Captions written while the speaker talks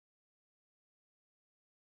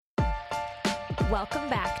Welcome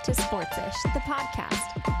back to Sports-ish, the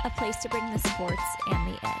podcast, a place to bring the sports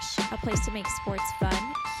and the ish, a place to make sports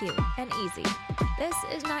fun, cute, and easy. This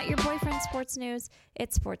is not your boyfriend's sports news,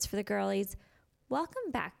 it's sports for the girlies.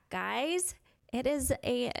 Welcome back, guys. It is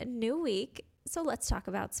a new week, so let's talk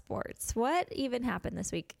about sports. What even happened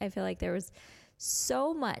this week? I feel like there was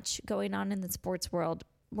so much going on in the sports world.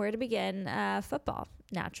 Where to begin? Football,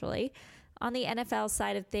 naturally. On the NFL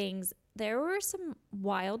side of things, there were some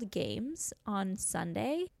wild games on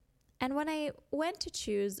Sunday. And when I went to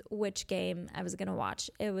choose which game I was going to watch,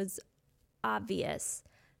 it was obvious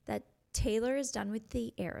that Taylor is done with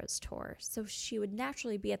the Eras Tour. So she would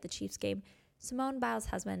naturally be at the Chiefs game. Simone Biles'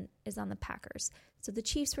 husband is on the Packers. So the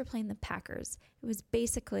Chiefs were playing the Packers. It was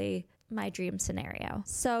basically my dream scenario.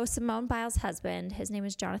 So Simone Biles' husband, his name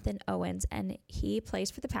is Jonathan Owens, and he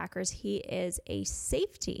plays for the Packers. He is a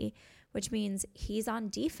safety, which means he's on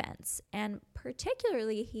defense. And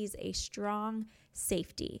particularly, he's a strong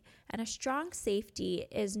safety. And a strong safety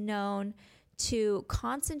is known to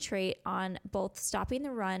concentrate on both stopping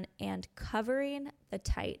the run and covering the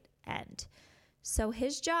tight end. So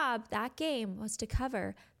his job that game was to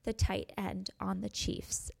cover the tight end on the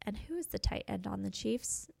Chiefs. And who is the tight end on the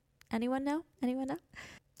Chiefs? Anyone know?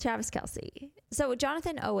 Travis Kelce. So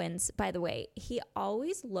Jonathan Owens, by the way, he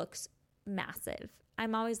always looks massive.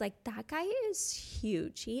 I'm always like, that guy is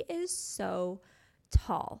huge. He is so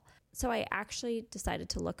tall. So I actually decided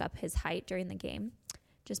to look up his height during the game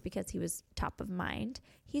just because he was top of mind.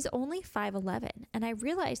 He's only 5'11", and I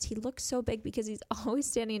realized he looks so big because he's always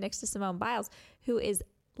standing next to Simone Biles, who is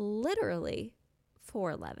literally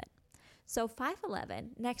 4'11". So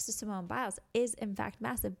 5'11" next to Simone Biles is in fact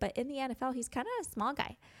massive, but in the NFL, he's kind of a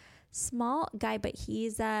small guy, but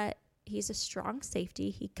he's a strong safety.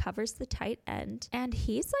 He covers the tight end, and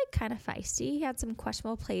he's like kind of feisty. He had some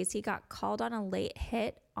questionable plays. He got called on a late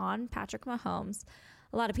hit on Patrick Mahomes.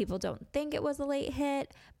 A lot of people don't think it was a late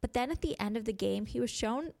hit, but then at the end of the game, he was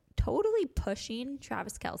shown totally pushing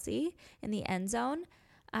Travis Kelce in the end zone.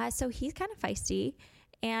 So he's kind of feisty,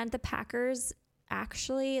 and the Packers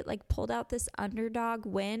actually pulled out this underdog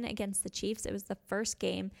win against the Chiefs. It was the first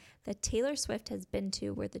game that Taylor Swift has been to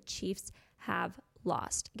where the Chiefs have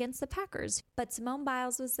lost against the Packers. But Simone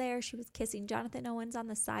Biles was there. She was kissing Jonathan Owens on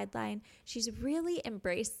the sideline. She's really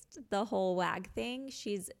embraced the whole WAG thing.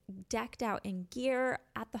 She's decked out in gear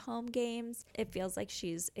at the home games. It feels like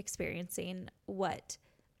she's experiencing what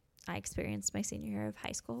I experienced my senior year of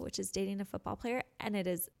high school, which is dating a football player, and it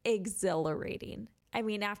is exhilarating. I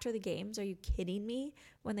mean, after the games, are you kidding me?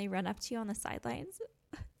 When they run up to you on the sidelines,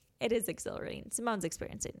 it is exhilarating. Simone's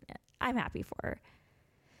experiencing it. I'm happy for her.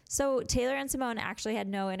 So Taylor and Simone actually had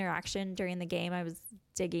no interaction during the game. I was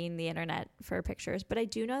digging the internet for pictures, but I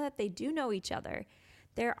do know that they do know each other.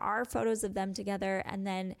 There are photos of them together. And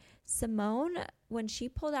then Simone, when she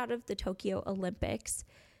pulled out of the Tokyo Olympics,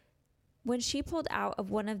 when she pulled out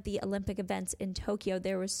of one of the Olympic events in Tokyo,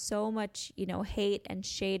 there was so much, hate and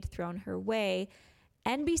shade thrown her way.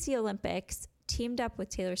 NBC Olympics teamed up with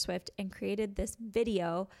Taylor Swift and created this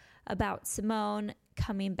video about Simone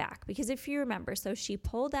coming back. Because if you remember, so she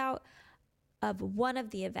pulled out of one of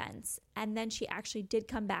the events, and then she actually did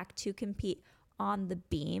come back to compete on the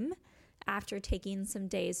beam after taking some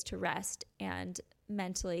days to rest and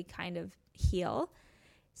mentally kind of heal.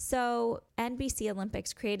 So NBC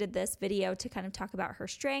Olympics created this video to kind of talk about her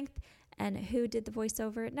strength, and who did the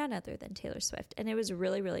voiceover? None other than Taylor Swift. And it was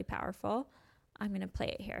really, really powerful. I'm going to play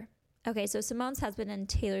it here. Okay, so Simone's husband and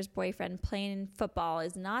Taylor's boyfriend playing football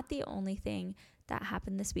is not the only thing that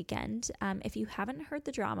happened this weekend. If you haven't heard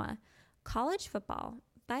the drama, college football,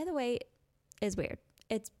 by the way, is weird.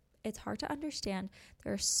 It's hard to understand.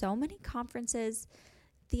 There are so many conferences.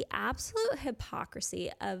 The absolute hypocrisy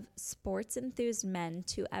of sports enthused men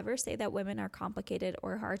to ever say that women are complicated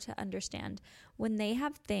or hard to understand when they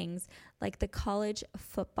have things like the college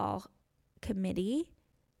football committee.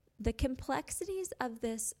 The complexities of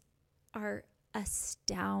this are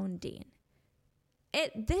astounding.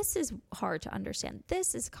 This is hard to understand.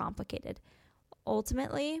 This is complicated.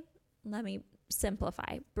 Ultimately, let me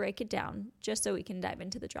simplify, break it down, just so we can dive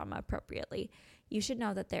into the drama appropriately. You should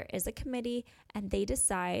know that there is a committee, and they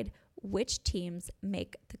decide which teams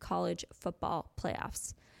make the college football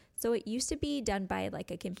playoffs. So it used to be done by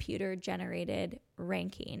a computer-generated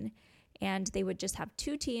ranking, and they would just have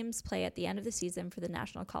two teams play at the end of the season for the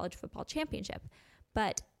National College Football Championship.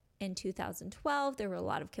 But in 2012, there were a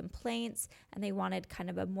lot of complaints, and they wanted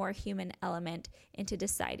kind of a more human element into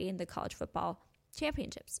deciding the college football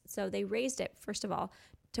championships. So they raised it, first of all,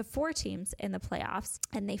 to 4 teams in the playoffs,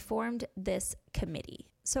 and they formed this committee.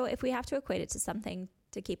 So if we have to equate it to something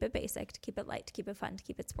to keep it basic, to keep it light, to keep it fun, to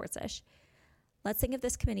keep it sports-ish, Let's think of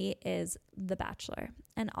this committee is The Bachelor,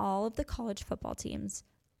 and all of the college football teams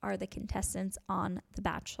are the contestants on The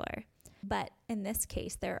Bachelor. But in this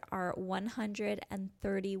case, there are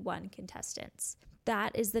 131 contestants.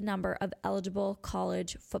 That is the number of eligible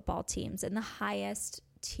college football teams in the highest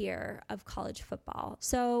tier of college football.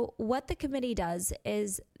 So what the committee does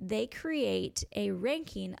is they create a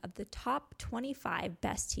ranking of the top 25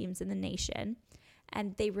 best teams in the nation,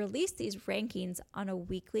 and they release these rankings on a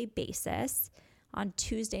weekly basis on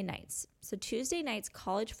Tuesday nights. So Tuesday nights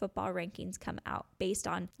college football rankings come out based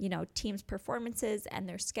on, teams' performances and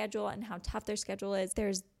their schedule and how tough their schedule is.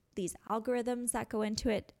 There's these algorithms that go into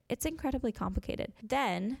it. It's incredibly complicated.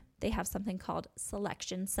 Then they have something called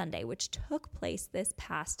Selection Sunday, which took place this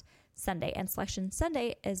past Sunday. And Selection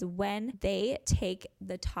Sunday is when they take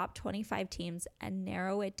the top 25 teams and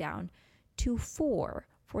narrow it down to 4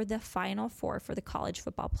 for the final 4 for the college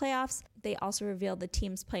football playoffs. They also revealed the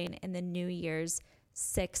teams playing in the New Year's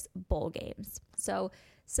 6 bowl games. So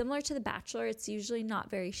similar to The Bachelor, it's usually not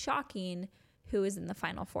very shocking who is in the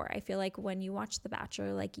final 4. I feel like when you watch The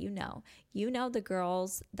Bachelor, you know the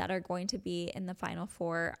girls that are going to be in the final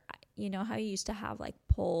 4. You know how you used to have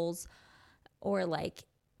polls or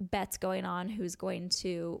bets going on who's going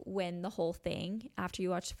to win the whole thing after you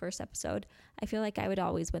watch the first episode? I feel like I would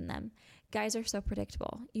always win them. Guys are so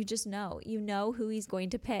predictable. You just know. You know who he's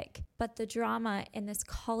going to pick. But the drama in this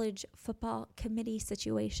college football committee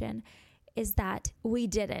situation is that we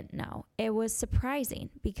didn't know. It was surprising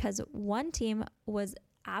because one team was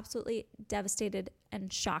absolutely devastated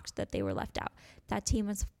and shocked that they were left out. That team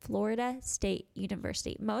was Florida State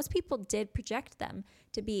University. Most people did project them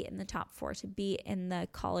to be in the top 4, to be in the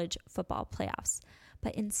college football playoffs.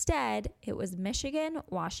 But instead, it was Michigan,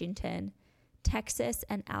 Washington, Texas,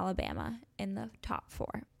 and Alabama in the top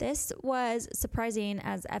 4. This was surprising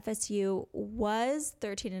as FSU was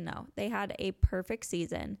 13-0. They had a perfect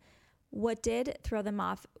season. What did throw them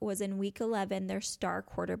off was in week 11, their star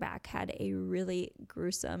quarterback had a really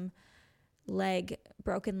gruesome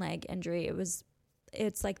broken leg injury.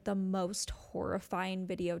 It's like the most horrifying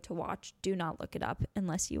video to watch. Do not look it up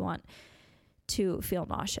unless you want to feel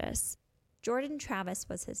nauseous. Jordan Travis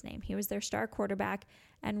was his name. He was their star quarterback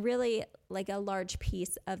and really a large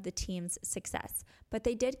piece of the team's success. But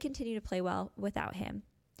they did continue to play well without him.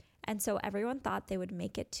 And so everyone thought they would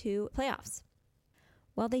make it to playoffs.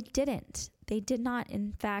 Well, they didn't. They did not.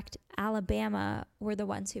 In fact, Alabama were the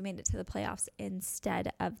ones who made it to the playoffs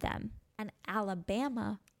instead of them. And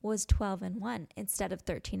Alabama was 12-1 instead of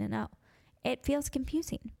 13-0. It feels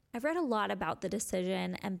confusing. I've read a lot about the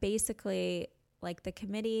decision, and basically, the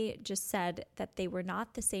committee just said that they were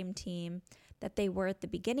not the same team that they were at the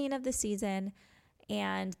beginning of the season.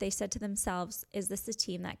 And they said to themselves, is this a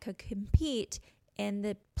team that could compete in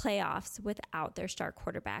the playoffs without their star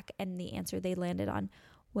quarterback? And the answer they landed on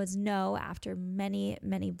was no after many,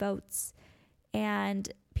 many votes.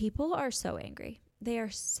 And people are so angry. They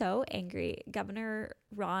are so angry. Governor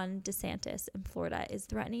Ron DeSantis in Florida is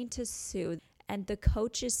threatening to sue, and the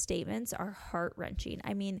coach's statements are heart-wrenching.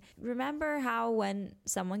 I mean, remember how when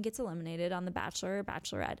someone gets eliminated on The Bachelor or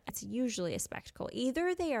Bachelorette, it's usually a spectacle.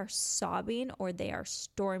 Either they are sobbing or they are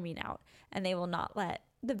storming out, and they will not let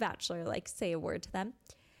The Bachelor say a word to them.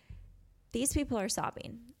 These people are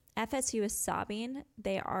sobbing. FSU is sobbing.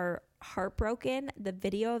 They are heartbroken. The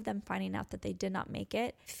video of them finding out that they did not make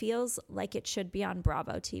it feels like it should be on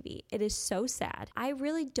Bravo TV. It is so sad. I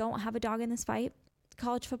really don't have a dog in this fight.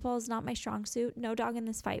 College football is not my strong suit. No dog in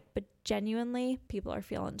this fight. But genuinely, people are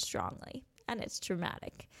feeling strongly. And it's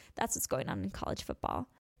dramatic. That's what's going on in college football.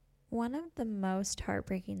 One of the most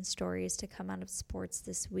heartbreaking stories to come out of sports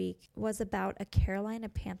this week was about a Carolina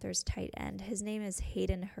Panthers tight end. His name is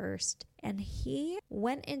Hayden Hurst, and he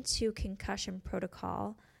went into concussion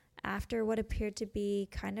protocol after what appeared to be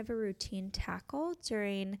kind of a routine tackle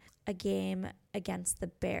during a game against the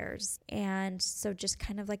Bears. And so just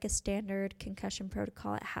kind of like a standard concussion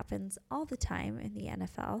protocol, it happens all the time in the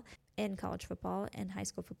NFL. In college football, in high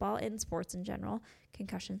school football, in sports in general,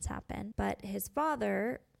 concussions happen. But his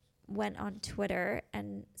father went on Twitter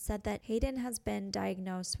and said that Hayden has been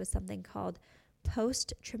diagnosed with something called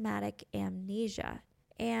post-traumatic amnesia.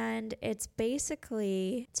 And it's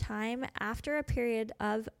basically time after a period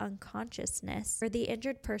of unconsciousness where the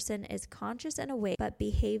injured person is conscious and awake but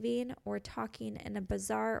behaving or talking in a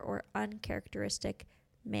bizarre or uncharacteristic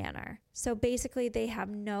manner. So basically, they have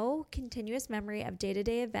no continuous memory of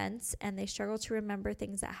day-to-day events, and they struggle to remember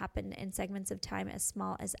things that happen in segments of time as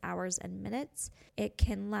small as hours and minutes. It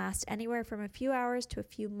can last anywhere from a few hours to a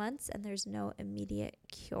few months, and there's no immediate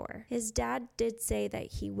cure. His dad did say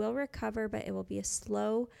that he will recover, but it will be a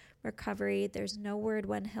slow recovery. There's no word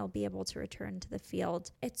when he'll be able to return to the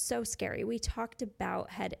field. It's so scary. We talked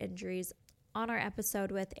about head injuries on our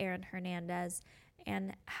episode with Aaron Hernandez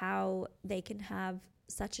and how they can have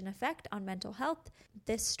such an effect on mental health.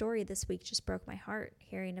 This story this week just broke my heart,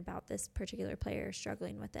 hearing about this particular player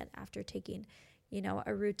struggling with it after taking,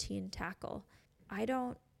 a routine tackle. I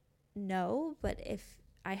don't know, but if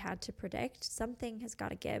I had to predict, something has got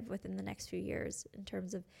to give within the next few years in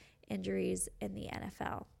terms of injuries in the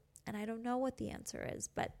NFL. And I don't know what the answer is,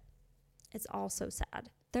 but it's all so sad.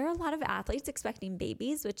 There are a lot of athletes expecting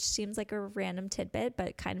babies, which seems like a random tidbit,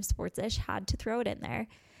 but kind of sports-ish. Had to throw it in there.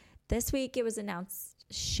 This week, it was announced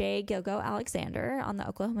Shai Gilgeous-Alexander on the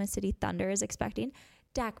Oklahoma City Thunder is expecting.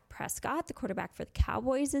 Dak Prescott, the quarterback for the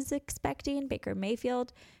Cowboys, is expecting. Baker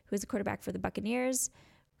Mayfield, who is the quarterback for the Buccaneers.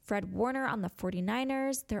 Fred Warner on the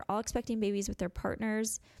 49ers. They're all expecting babies with their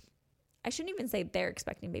partners. I shouldn't even say they're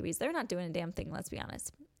expecting babies. They're not doing a damn thing, let's be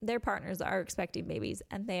honest. Their partners are expecting babies,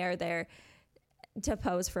 and they are there to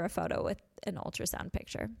pose for a photo with an ultrasound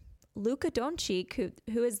picture. Luka Doncic,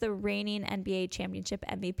 who is the reigning NBA championship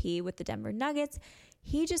MVP with the Denver Nuggets,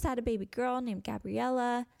 he just had a baby girl named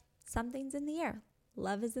Gabriella. Something's in the air.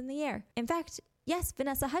 Love is in the air. In fact, yes,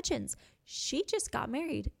 Vanessa Hudgens, she just got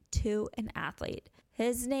married to an athlete.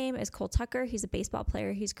 His name is Cole Tucker. He's a baseball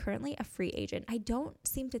player. He's currently a free agent. I don't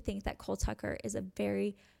seem to think that Cole Tucker is a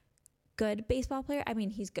very good baseball player. I mean,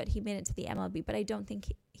 he's good. He made it to the MLB, but I don't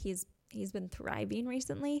think he's been thriving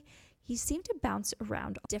recently. He seemed to bounce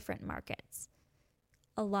around different markets,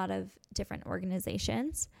 a lot of different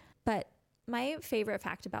organizations. But my favorite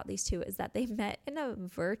fact about these two is that they met in a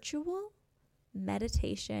virtual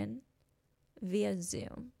meditation via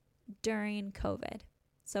Zoom during COVID.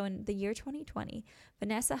 So in the year 2020,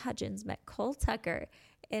 Vanessa Hudgens met Cole Tucker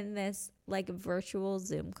in this virtual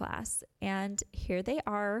Zoom class. And here they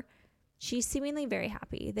are. She's seemingly very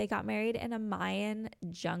happy. They got married in a Mayan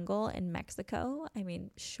jungle in Mexico. I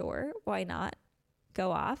mean, sure, why not?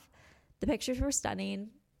 Go off. The pictures were stunning.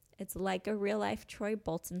 It's like a real life Troy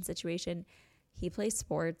Bolton situation. He plays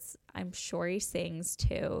sports. I'm sure he sings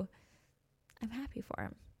too. I'm happy for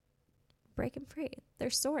him. Breaking free.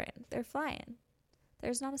 They're soaring. They're flying.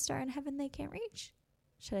 There's not a star in heaven they can't reach.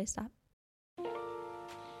 Should I stop?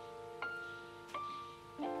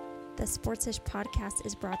 The Sports-ish podcast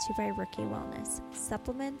is brought to you by Rookie Wellness,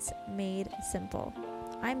 supplements made simple.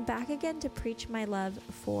 I'm back again to preach my love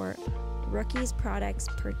for Rookie's products,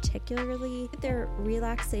 particularly their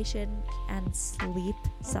relaxation and sleep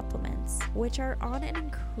supplements, which are on an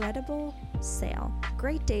incredible sale.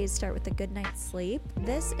 Great days start with a good night's sleep.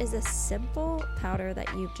 This is a simple powder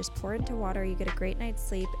that you just pour into water. You get a great night's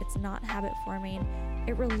sleep. It's not habit forming.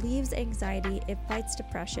 It relieves anxiety. It fights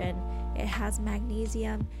depression. It has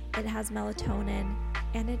magnesium. It has melatonin,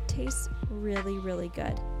 and it tastes really, really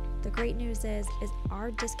good. The great news is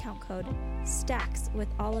our discount code stacks with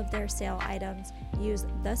all of their sale items. Use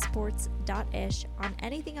thesports.ish on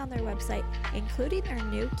anything on their website, including their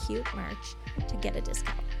new cute merch, to get a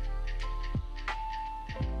discount.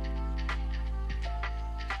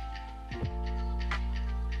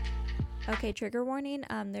 Okay, trigger warning.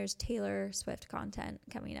 There's Taylor Swift content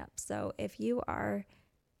coming up. So if you are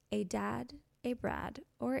a dad, a Brad,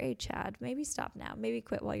 or a Chad, maybe stop now. Maybe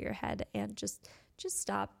quit while you're ahead and just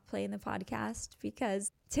stop playing the podcast,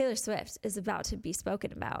 because Taylor Swift is about to be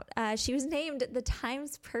spoken about. She was named the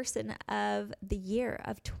Times Person of the Year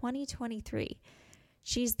of 2023.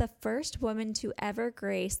 She's the first woman to ever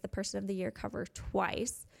grace the Person of the Year cover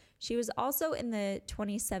twice. She was also in the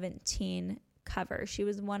 2017 cover. She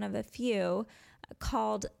was one of a few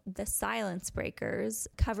called The Silence Breakers,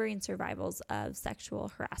 covering survivals of sexual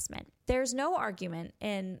harassment. There's no argument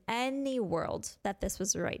in any world that this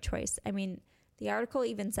was the right choice. I mean, the article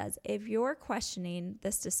even says, if you're questioning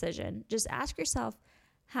this decision, just ask yourself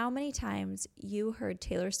how many times you heard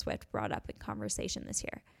Taylor Swift brought up in conversation this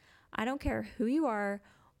year. I don't care who you are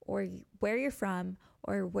or where you're from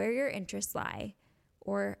or where your interests lie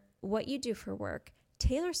or what you do for work.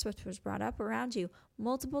 Taylor Swift was brought up around you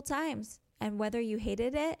multiple times. And whether you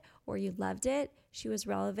hated it or you loved it, she was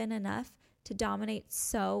relevant enough to dominate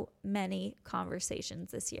so many conversations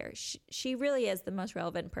this year. She really is the most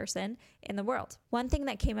relevant person in the world. One thing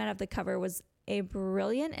that came out of the cover was a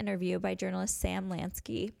brilliant interview by journalist Sam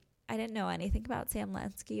Lansky. I didn't know anything about Sam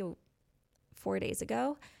Lansky 4 days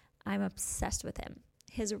ago. I'm obsessed with him.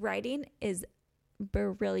 His writing is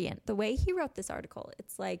brilliant. The way he wrote this article,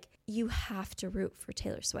 it's like you have to root for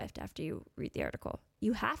Taylor Swift after you read the article.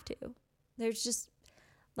 You have to. There's just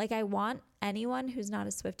like, I want anyone who's not a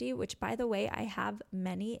Swiftie, which by the way, I have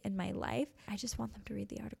many in my life. I just want them to read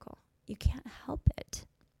the article. You can't help it.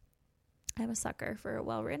 I'm a sucker for a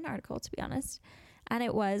well-written article, to be honest. And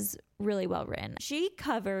it was really well written. She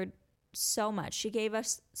covered so much. She gave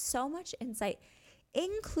us so much insight,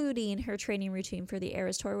 including her training routine for the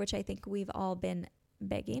Eras Tour, which I think we've all been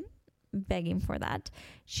begging for that.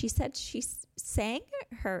 She said she sang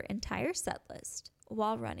her entire set list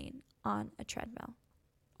while running on a treadmill.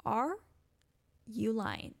 Are you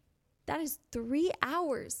lying? That is 3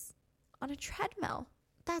 hours on a treadmill.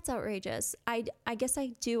 That's outrageous. I guess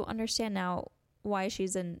I do understand now why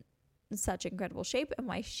she's in such incredible shape and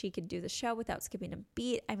why she could do the show without skipping a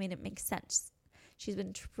beat. I mean, it makes sense. She's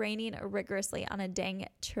been training rigorously on a dang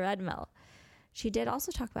treadmill. She did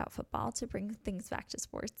also talk about football to bring things back to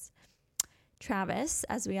sports. Travis,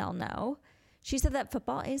 as we all know, she said that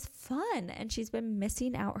football is fun and she's been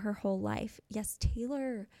missing out her whole life. Yes,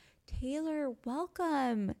 Taylor,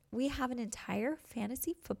 welcome. We have an entire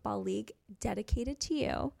fantasy football league dedicated to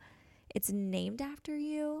you. It's named after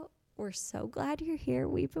you. We're so glad you're here.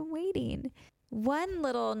 We've been waiting. One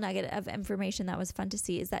little nugget of information that was fun to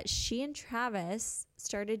see is that she and Travis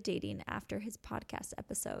started dating after his podcast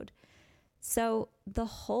episode. So the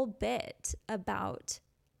whole bit about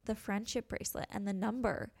the friendship bracelet and the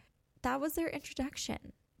number, that was their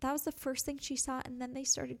introduction. That was the first thing she saw, and then they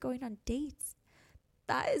started going on dates.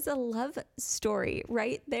 That is a love story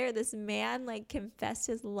right there. This man like confessed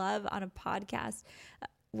his love on a podcast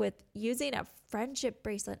with using a friendship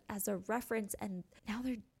bracelet as a reference, and now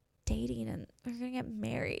they're dating and they're gonna get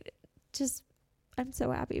married. Just, I'm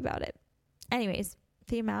so happy about it. Anyways,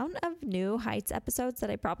 the amount of New Heights episodes that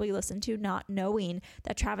I probably listened to not knowing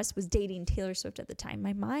that Travis was dating Taylor Swift at the time,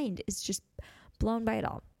 my mind is just blown by it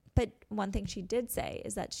all. But one thing she did say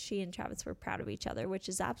is that she and Travis were proud of each other, which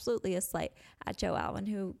is absolutely a slight at Joe Alwyn,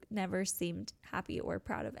 who never seemed happy or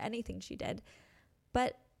proud of anything she did.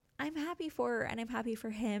 But I'm happy for her and I'm happy for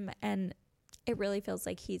him. And it really feels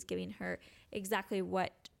like he's giving her exactly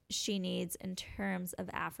what she needs in terms of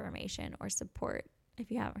affirmation or support.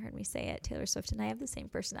 If you haven't heard me say it, Taylor Swift and I have the same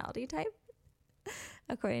personality type,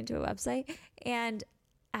 according to a website. And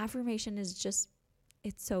affirmation is just,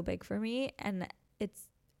 it's so big for me. And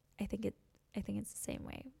I think it's the same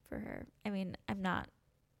way for her. I mean, I'm not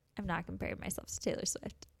comparing myself to Taylor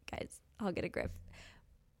Swift, guys. I'll get a grip.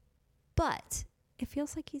 But it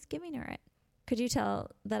feels like he's giving her it. Could you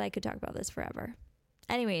tell that I could talk about this forever?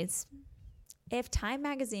 Anyways, if Time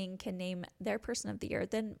Magazine can name their person of the year,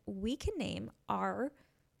 then we can name our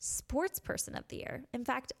sports person of the year. In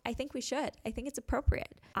fact, I think we should. I think it's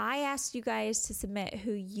appropriate. I asked you guys to submit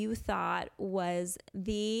who you thought was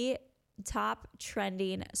the top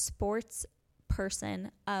trending sports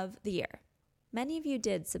person of the year. Many of you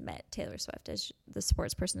did submit Taylor Swift as the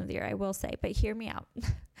sports person of the year, I will say, but hear me out.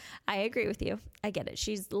 I agree with you. I get it.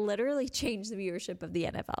 She's literally changed the viewership of the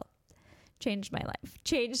NFL, changed my life,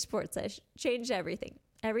 changed sports, changed everything.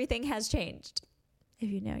 Everything has changed. If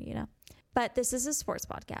you know, you know. But this is a sports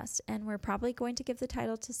podcast, and we're probably going to give the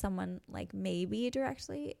title to someone like maybe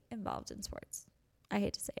directly involved in sports. I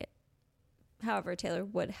hate to say it. However, Taylor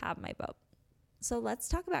would have my vote. So let's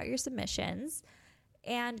talk about your submissions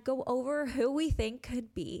and go over who we think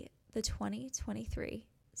could be the 2023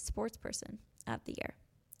 sports person of the year.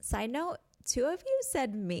 Side note, 2 of you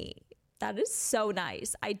said me. That is so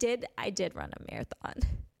nice. I did run a marathon.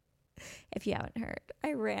 If you haven't heard,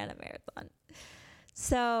 I ran a marathon.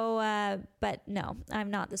 So, but no,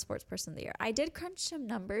 I'm not the sports person of the year. I did crunch some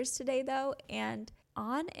numbers today though, and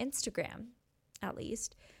on Instagram, at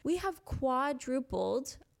least, we have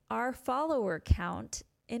quadrupled our follower count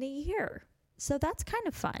in a year. So that's kind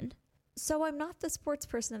of fun. So I'm not the sports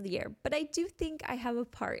person of the year, but I do think I have a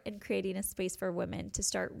part in creating a space for women to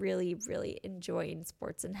start really, really enjoying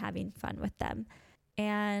sports and having fun with them.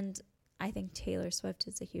 And I think Taylor Swift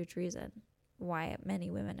is a huge reason why many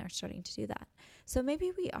women are starting to do that. So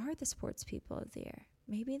maybe we are the sports people of the year.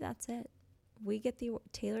 Maybe that's it.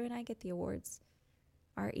 Taylor and I get the awards.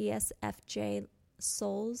 Our ESFJ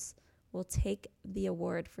souls will take the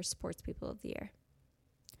award for Sports People of the Year.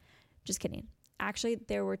 Just kidding. Actually,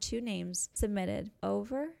 there were 2 names submitted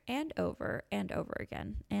over and over and over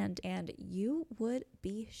again. And you would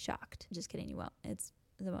be shocked. Just kidding, you won't. It's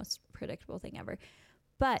the most predictable thing ever.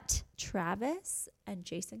 But Travis and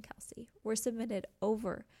Jason Kelce were submitted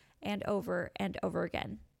over and over and over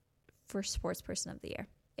again for Sports Person of the Year.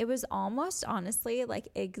 It was almost honestly like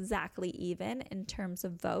exactly even in terms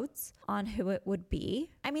of votes on who it would be.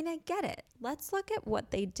 I mean, I get it. Let's look at what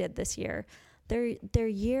they did this year. Their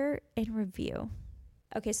year in review.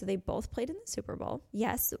 Okay, so they both played in the Super Bowl.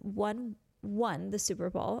 Yes, one won the Super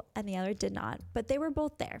Bowl and the other did not, but they were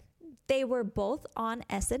both there. They were both on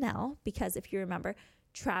SNL because if you remember,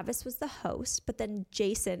 Travis was the host, but then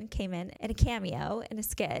Jason came in a cameo in a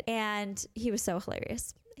skit, and he was so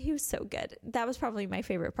hilarious. He was so good. That was probably my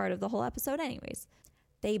favorite part of the whole episode anyways.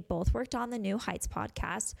 They both worked on the New Heights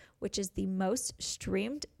podcast, which is the most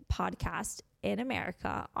streamed podcast in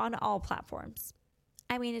America on all platforms.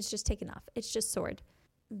 I mean, it's just taken off. It's just soared.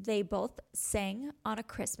 They both sang on a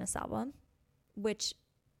Christmas album, which,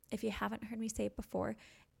 if you haven't heard me say it before,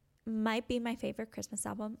 might be my favorite Christmas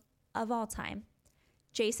album of all time.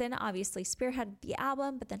 Jason obviously spearheaded the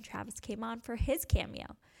album, but then Travis came on for his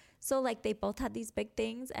cameo. So like they both had these big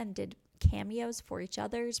things and did cameos for each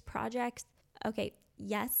other's projects. Okay,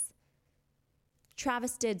 yes,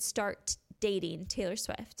 Travis did start dating Taylor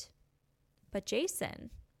Swift, but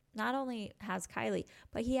Jason not only has Kylie,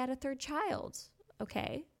 but he had a third child.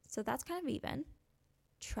 Okay, so that's kind of even.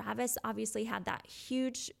 Travis obviously had that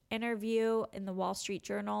huge interview in the Wall Street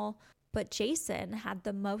Journal, but Jason had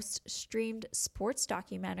the most streamed sports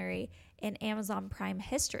documentary in Amazon Prime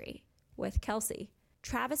history with Kelsey.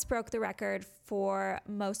 Travis broke the record for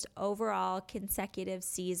most overall consecutive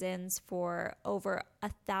seasons for over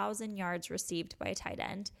 1,000 yards received by a tight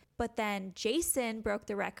end. But then Jason broke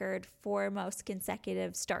the record for most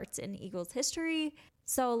consecutive starts in Eagles history.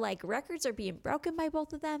 So like records are being broken by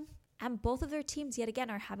both of them. And both of their teams yet again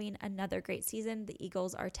are having another great season. The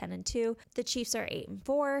Eagles are 10-2. The Chiefs are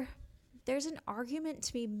 8-4. There's an argument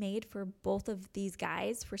to be made for both of these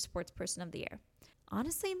guys for Sports Person of the Year.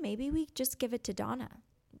 Honestly, maybe we just give it to Donna,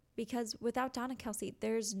 because without Donna Kelce,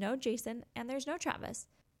 there's no Jason and there's no Travis.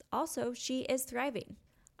 Also, she is thriving.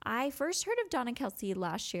 I first heard of Donna Kelce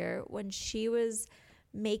last year when she was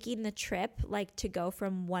making the trip, like to go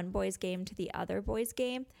from one boys game to the other boys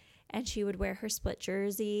game, and she would wear her split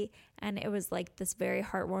jersey, and it was like this very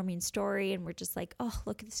heartwarming story, and we're just like, oh,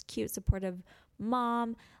 look at this cute, supportive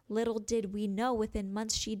mom. Little did we know within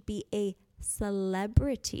months she'd be a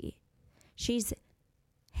celebrity. She's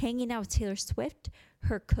hanging out with Taylor Swift.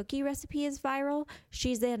 Her cookie recipe is viral.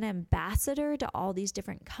 She's an ambassador to all these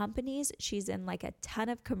different companies. She's in like a ton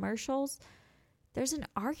of commercials. There's an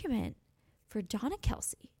argument for Donna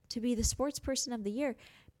Kelce to be the Sports Person of the Year,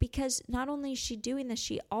 because not only is she doing this,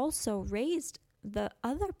 she also raised the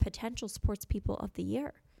other potential sports people of the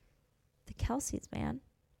year. The Kelces, man.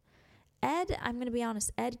 Ed, I'm going to be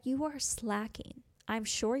honest, Ed, you are slacking. I'm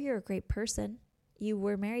sure you're a great person. You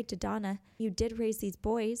were married to Donna. You did raise these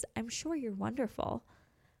boys. I'm sure you're wonderful.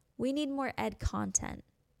 We need more Ed content.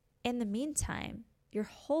 In the meantime, your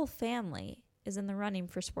whole family is in the running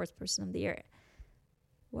for Sports Person of the Year.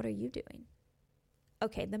 What are you doing?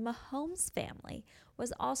 Okay, the Mahomes family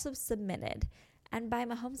was also submitted. And by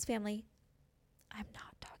Mahomes family, I'm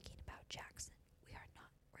not talking about Jackson.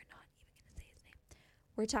 We're not even going to say his name.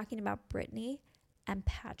 We're talking about Brittany and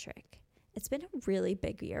Patrick. It's been a really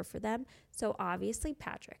big year for them. So obviously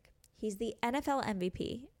Patrick, he's the NFL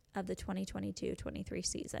MVP of the 2022-23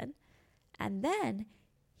 season. And then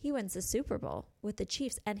he wins the Super Bowl with the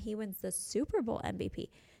Chiefs, and he wins the Super Bowl MVP.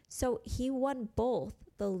 So he won both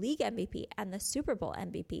the league MVP and the Super Bowl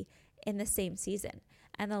MVP in the same season.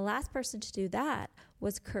 And the last person to do that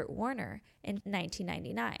was Kurt Warner in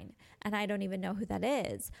 1999. And I don't even know who that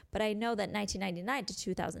is, but I know that 1999 to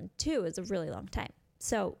 2002 is a really long time.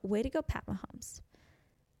 So way to go, Pat Mahomes.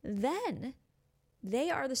 Then they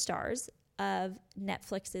are the stars of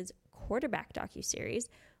Netflix's quarterback docuseries,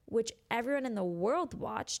 which everyone in the world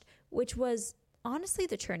watched, which was honestly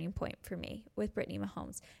the turning point for me with Brittany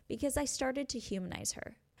Mahomes, because I started to humanize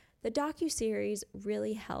her. The docuseries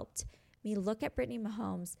really helped me look at Brittany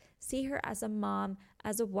Mahomes, see her as a mom,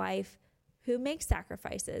 as a wife who makes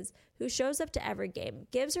sacrifices, who shows up to every game,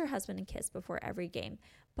 gives her husband a kiss before every game,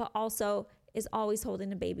 but also is always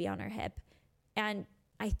holding a baby on her hip. And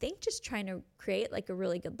I think just trying to create like a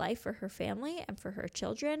really good life for her family and for her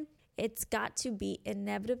children. It's got to be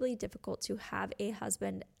inevitably difficult to have a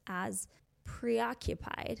husband as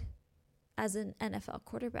preoccupied as an NFL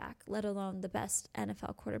quarterback, let alone the best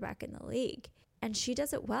NFL quarterback in the league. And she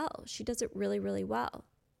does it well. She does it really, really well.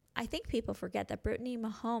 I think people forget that Brittany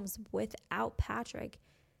Mahomes, without Patrick,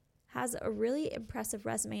 has a really impressive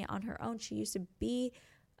resume on her own. She used to be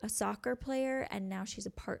a soccer player, and now she's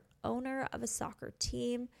a part owner of a soccer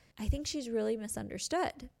team. I think she's really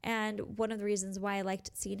misunderstood. And one of the reasons why I liked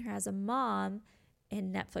seeing her as a mom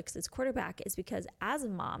in Netflix's Quarterback is because as a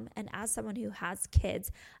mom and as someone who has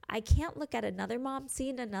kids, I can't look at another mom,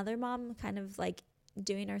 seeing another mom kind of like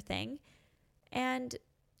doing her thing and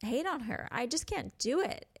hate on her. I just can't do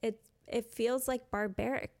it. It feels like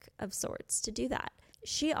barbaric of sorts to do that.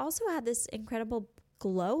 She also had this incredible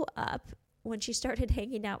glow up when she started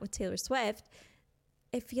hanging out with Taylor Swift.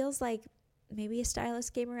 It feels like maybe a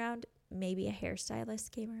stylist came around, maybe a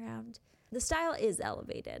hairstylist came around. The style is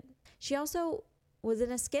elevated. She also was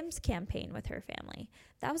in a Skims campaign with her family.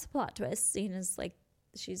 That was a plot twist, seeing as like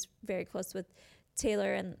she's very close with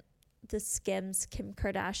Taylor and the Skims Kim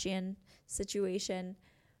Kardashian situation.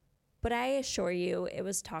 But I assure you it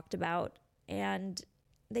was talked about and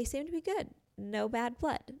they seem to be good. No bad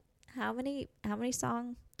blood. How many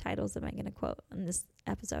song titles am I going to quote in this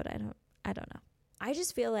episode? I don't know. I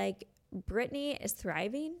just feel like Britney is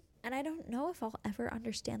thriving, and I don't know if I'll ever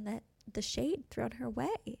understand the shade thrown her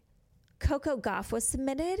way. Coco Gauff was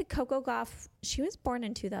submitted. Coco Gauff, she was born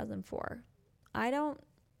in 2004.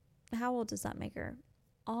 How old does that make her?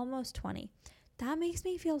 Almost 20. That makes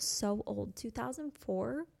me feel so old.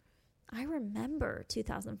 2004? I remember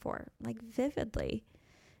 2004, like vividly.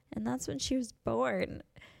 And that's when she was born.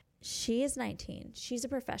 She is 19. She's a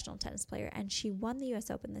professional tennis player, and she won the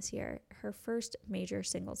US Open this year, her first major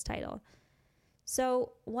singles title.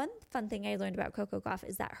 So one fun thing I learned about Coco Gauff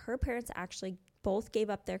is that her parents actually both gave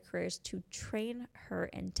up their careers to train her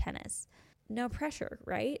in tennis. No pressure,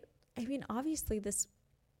 right? I mean, obviously this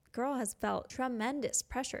girl has felt tremendous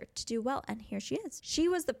pressure to do well, and here she is. She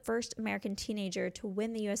was the first American teenager to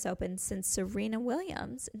win the US Open since Serena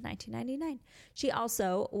Williams in 1999. She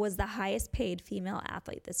also was the highest paid female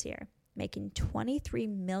athlete this year, making $23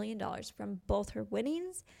 million from both her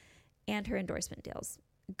winnings and her endorsement deals.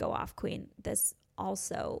 Go off, queen. This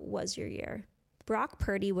also was your year. Brock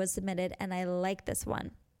Purdy was submitted, and I like this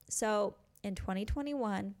one. So in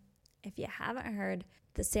 2021, if you haven't heard,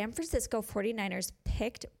 the San Francisco 49ers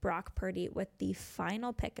picked Brock Purdy with the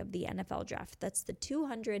final pick of the NFL draft. That's the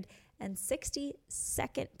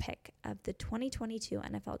 262nd pick of the 2022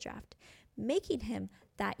 NFL draft, making him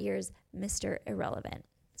that year's Mr. Irrelevant.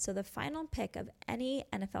 So the final pick of any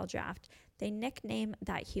NFL draft, they nickname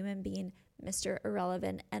that human being Mr.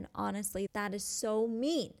 Irrelevant. And honestly, that is so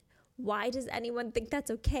mean. Why does anyone think that's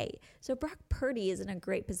okay? So Brock Purdy is in a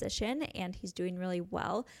great position and he's doing really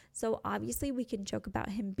well. So obviously we can joke about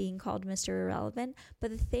him being called Mr. Irrelevant. But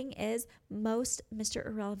the thing is, most Mr.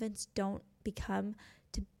 Irrelevants don't become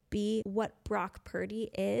to be what Brock Purdy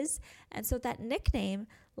is. And so that nickname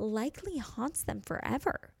likely haunts them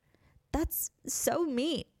forever. That's so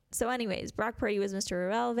mean. So anyways, Brock Purdy was Mr.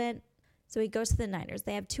 Irrelevant. So he goes to the Niners.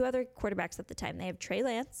 They have two other quarterbacks at the time. They have Trey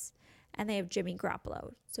Lance and they have Jimmy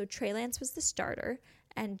Garoppolo. So Trey Lance was the starter,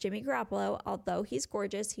 and Jimmy Garoppolo, although he's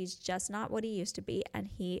gorgeous, he's just not what he used to be, and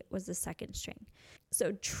he was the second string.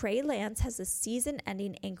 So Trey Lance has a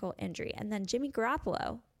season-ending ankle injury, and then Jimmy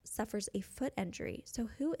Garoppolo suffers a foot injury. So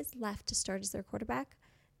who is left to start as their quarterback?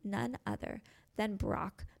 None other than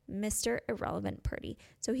Brock, Mr. Irrelevant Purdy.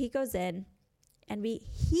 So he goes in, and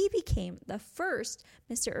he became the first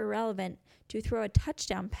Mr. Irrelevant to throw a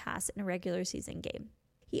touchdown pass in a regular season game.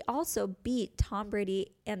 He also beat Tom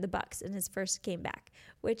Brady and the Bucs in his first game back,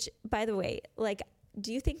 which, by the way, like,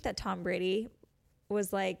 do you think that Tom Brady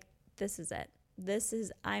was like, this is it.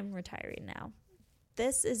 I'm retiring now.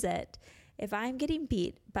 This is it. If I'm getting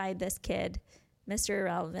beat by this kid, Mr.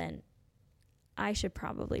 Irrelevant, I should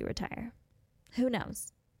probably retire. Who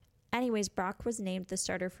knows? Anyways, Brock was named the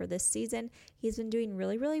starter for this season. He's been doing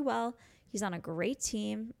really, really well. He's on a great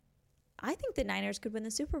team. I think the Niners could win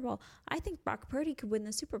the Super Bowl. I think Brock Purdy could win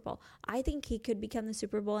the Super Bowl. I think he could become the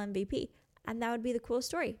Super Bowl MVP. And that would be the coolest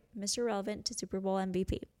story. Mr. Relevant to Super Bowl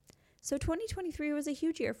MVP. So 2023 was a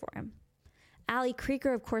huge year for him. Ali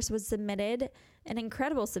Krieger, of course, was submitted. An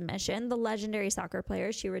incredible submission. The legendary soccer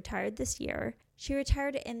player. She retired this year. She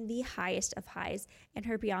retired in the highest of highs in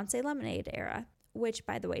her Beyoncé Lemonade era, which,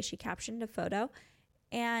 by the way, she captioned a photo,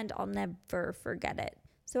 and I'll never forget it.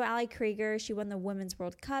 So Ali Krieger, she won the Women's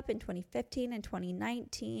World Cup in 2015 and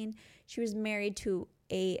 2019. She was married to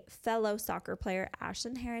a fellow soccer player,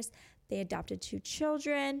 Ashlyn Harris. They adopted 2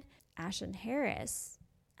 children. Ashlyn Harris,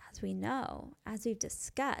 as we know, as we've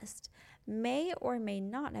discussed, may or may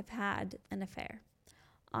not have had an affair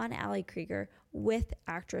on Ali Krieger with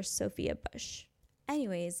actress Sophia Bush.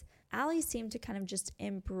 Anyways, Ali seemed to kind of just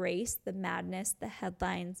embrace the madness, the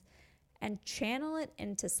headlines, and channel it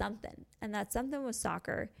into something. And that something was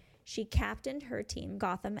soccer. She captained her team,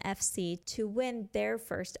 Gotham FC, to win their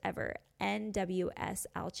first ever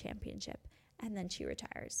NWSL championship. And then she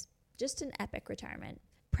retires. Just an epic retirement.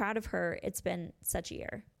 Proud of her. It's been such a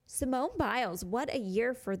year. Simone Biles, what a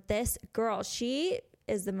year for this girl. She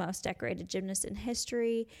is the most decorated gymnast in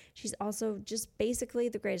history. She's also just basically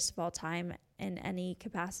the greatest of all time in any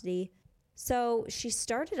capacity. So she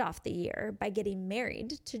started off the year by getting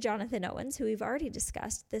married to Jonathan Owens, who we've already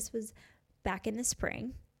discussed. This was back in the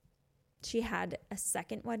spring. She had a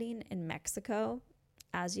second wedding in Mexico,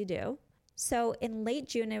 as you do. So in late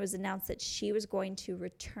June, it was announced that she was going to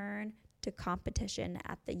return to competition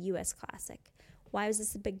at the U.S. Classic. Why was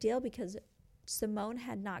this a big deal? Because Simone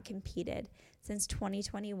had not competed since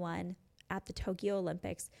 2021 at the Tokyo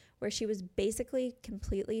Olympics, where she was basically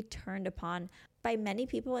completely turned upon by many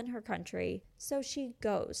people in her country. So she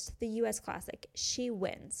goes to the U.S. Classic. She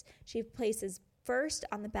wins. She places first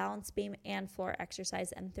on the balance beam and floor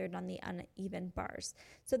exercise and third on the uneven bars.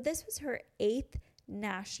 So this was her 8th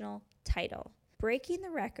national title, breaking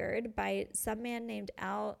the record by some man named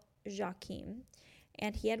Al Joachim,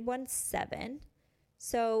 and he had won 7.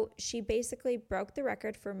 So she basically broke the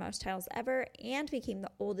record for most titles ever and became the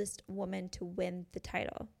oldest woman to win the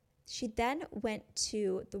title. She then went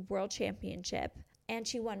to the World Championship and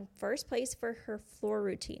she won first place for her floor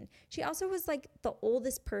routine. She also was like the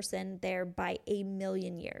oldest person there by a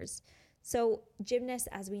million years. So gymnasts,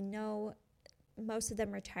 as we know, most of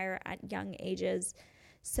them retire at young ages.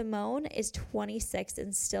 Simone is 26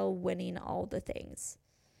 and still winning all the things.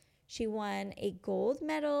 She won a gold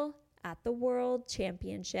medal at the World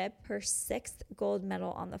Championship, her 6th gold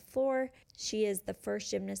medal on the floor. She is the first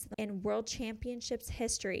gymnast in World Championships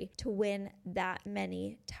history to win that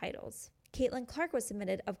many titles. Caitlin Clark was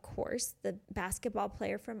submitted, of course, the basketball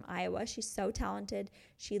player from Iowa. She's so talented.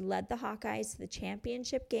 She led the Hawkeyes to the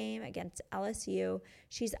championship game against LSU.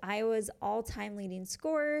 She's Iowa's all-time leading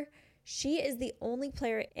scorer. She is the only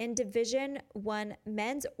player in Division I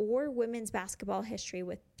men's or women's basketball history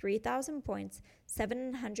with 3,000 points,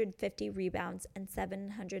 750 rebounds, and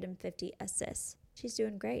 750 assists. She's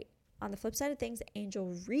doing great. On the flip side of things,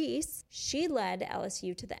 Angel Reese, she led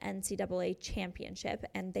LSU to the NCAA championship,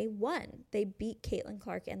 and they won. They beat Caitlin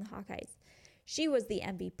Clark and the Hawkeyes. She was the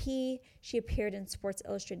MVP. She appeared in Sports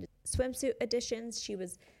Illustrated swimsuit editions. She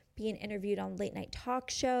was being interviewed on late night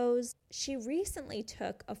talk shows. She recently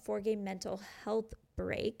took a 4-game mental health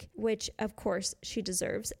break, which of course she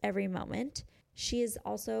deserves every moment. She is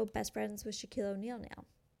also best friends with Shaquille O'Neal now.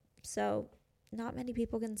 So not many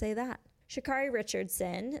people can say that. Sha'Carri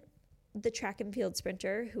Richardson, the track and field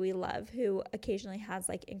sprinter who we love, who occasionally has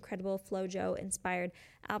like incredible FloJo inspired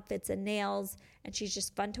outfits and nails, and she's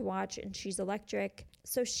just fun to watch and she's electric.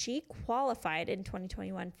 So she qualified in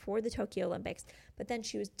 2021 for the Tokyo Olympics, but then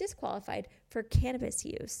she was disqualified for cannabis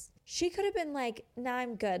use. She could have been like, nah,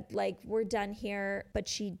 I'm good, like we're done here, but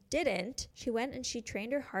she didn't. She went and she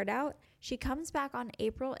trained her heart out. She comes back on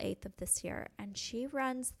April 8th of this year and she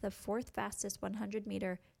runs the 4th fastest 100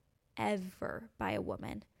 meter ever by a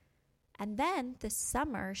woman. And then this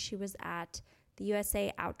summer, she was at the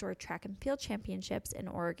USA Outdoor Track and Field Championships in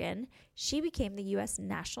Oregon. She became the U.S.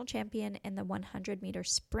 national champion in the 100-meter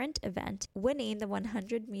sprint event, winning the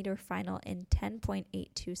 100-meter final in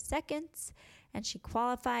 10.82 seconds. And she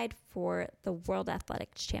qualified for the World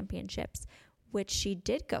Athletics Championships, which she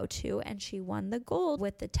did go to, and she won the gold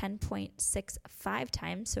with the 10.65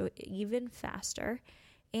 time, so even faster.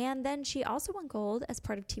 And then she also won gold as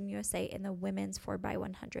part of Team USA in the women's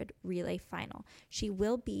 4x100 relay final. She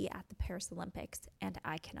will be at the Paris Olympics, and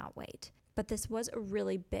I cannot wait. But this was a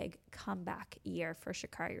really big comeback year for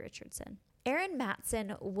Sha'Carri Richardson. Erin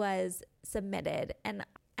Matson was submitted, and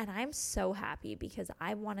I'm so happy because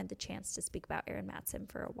I wanted the chance to speak about Erin Matson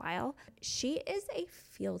for a while. She is a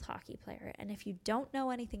field hockey player, and if you don't know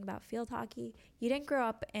anything about field hockey, you didn't grow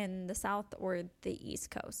up in the South or the East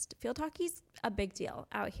Coast. Field hockey's a big deal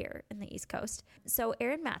out here in the East Coast. So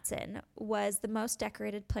Erin Matson was the most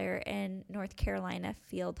decorated player in North Carolina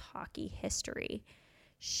field hockey history.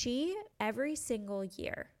 She, every single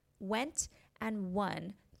year, went and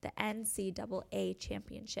won the NCAA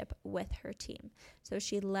championship with her team. So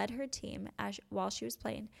she led her team while she was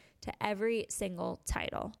playing to every single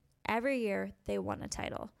title. Every year they won a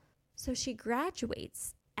title. So she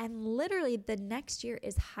graduates and literally the next year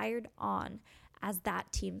is hired on as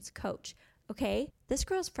that team's coach. Okay, this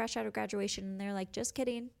girl's fresh out of graduation and they're like, just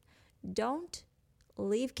kidding. Don't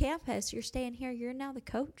leave campus. You're staying here. You're now the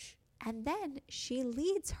coach. And then she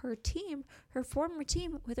leads her team, her former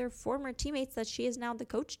team, with her former teammates that she is now the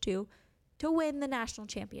coach to win the national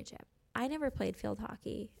championship. I never played field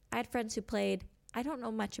hockey. I had friends who played. I don't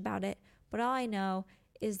know much about it, but all I know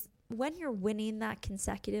is when you're winning that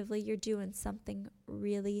consecutively, you're doing something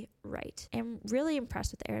really right. I'm really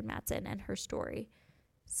impressed with Erin Matson and her story.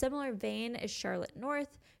 Similar vein is Charlotte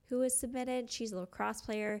North, who was submitted. She's a lacrosse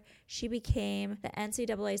player. She became the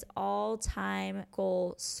NCAA's all-time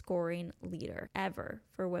goal scoring leader ever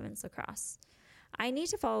for women's lacrosse. I need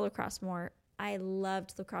to follow lacrosse more. I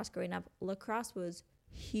loved lacrosse growing up. Lacrosse was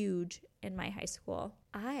huge in my high school.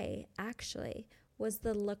 I actually was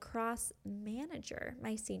the lacrosse manager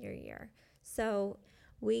my senior year. So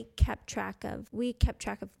we kept track of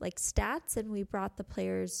like stats, and we brought the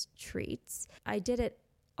players treats. I did it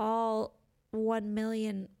all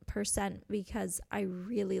 1,000,000% because I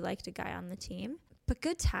really liked a guy on the team. But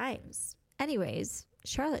good times. Anyways,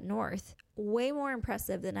 Charlotte North, way more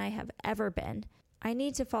impressive than I have ever been. I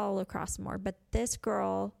need to follow lacrosse more, but this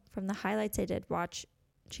girl, from the highlights I did watch,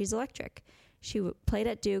 she's electric. She played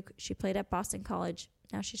at Duke. She played at Boston College.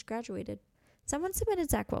 Now she's graduated. Someone submitted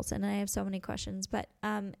Zach Wilson, and I have so many questions, but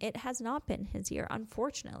it has not been his year,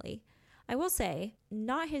 unfortunately. I will say,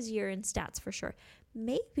 not his year in stats for sure.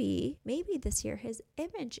 Maybe this year his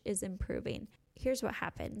image is improving. Here's what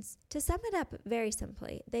happens. To sum it up very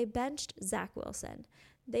simply, they benched Zach Wilson.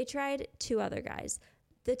 They tried 2 other guys.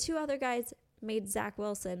 The 2 other guys made Zach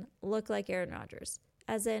Wilson look like Aaron Rodgers,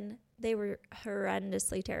 as in they were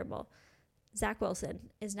horrendously terrible. Zach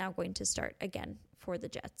Wilson is now going to start again for the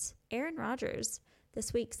Jets. Aaron Rodgers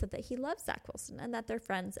this week said that he loves Zach Wilson and that they're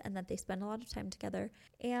friends and that they spend a lot of time together.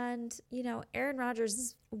 And, Aaron Rodgers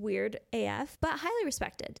is weird AF, but highly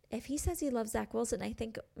respected. If he says he loves Zach Wilson, I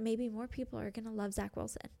think maybe more people are going to love Zach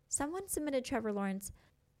Wilson. Someone submitted Trevor Lawrence.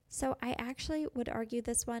 So I actually would argue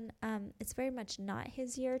this one, it's very much not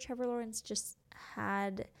his year. Trevor Lawrence just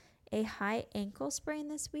had a high ankle sprain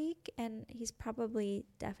this week, and he's probably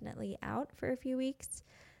definitely out for a few weeks.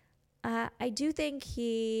 I do think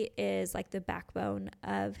he is like the backbone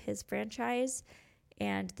of his franchise,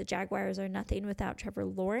 and the Jaguars are nothing without Trevor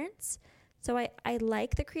Lawrence. So I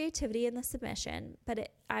like the creativity in the submission, but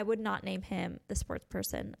I would not name him the sports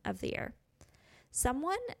person of the year.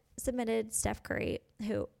 Someone submitted Steph Curry,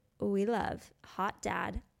 who we love. Hot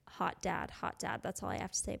dad. That's all I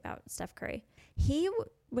have to say about Steph Curry. He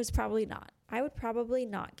was probably not. I would probably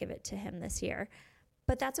not give it to him this year.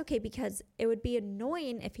 But that's okay, because it would be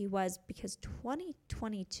annoying if he was, because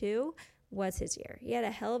 2022 was his year. He had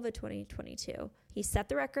a hell of a 2022. He set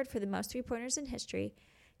the record for the most 3-pointers in history.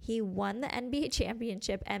 He won the NBA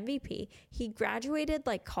championship MVP. He graduated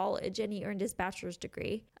like college, and he earned his bachelor's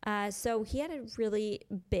degree. So he had a really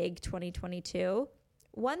big 2022.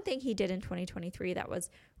 One thing he did in 2023 that was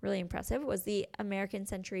really impressive was the American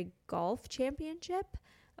Century Golf Championship,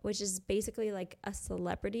 which is basically like a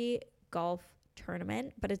celebrity golf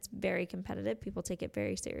tournament, but it's very competitive. People take it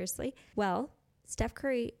very seriously. Well, Steph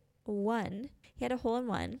Curry won. He had a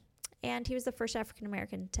hole-in-one, and he was the first African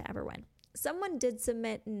American to ever win. Someone did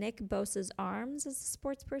submit Nick Bosa's arms as the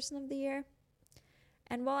sports person of the year.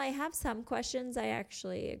 And while I have some questions, I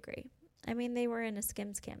actually agree. I mean, they were in a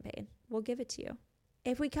Skims campaign. We'll give it to you.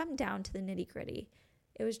 If we come down to the nitty-gritty,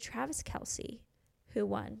 it was Travis Kelce who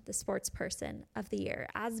won the sports person of the year,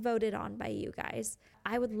 as voted on by you guys.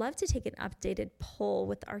 I would love to take an updated poll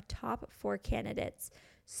with our top 4 candidates.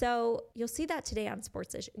 So you'll see that today on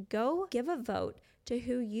Sportsish. Go give a vote to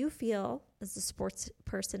who you feel is the sports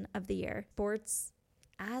person of the year. Sports,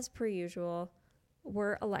 as per usual,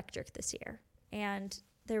 were electric this year. And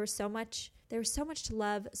there was so much to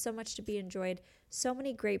love, so much to be enjoyed, so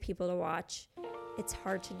many great people to watch. It's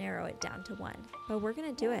hard to narrow it down to one, but we're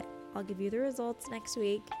going to do it. I'll give you the results next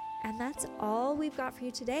week. And that's all we've got for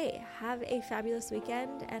you today. Have a fabulous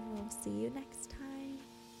weekend, and we'll see you next time.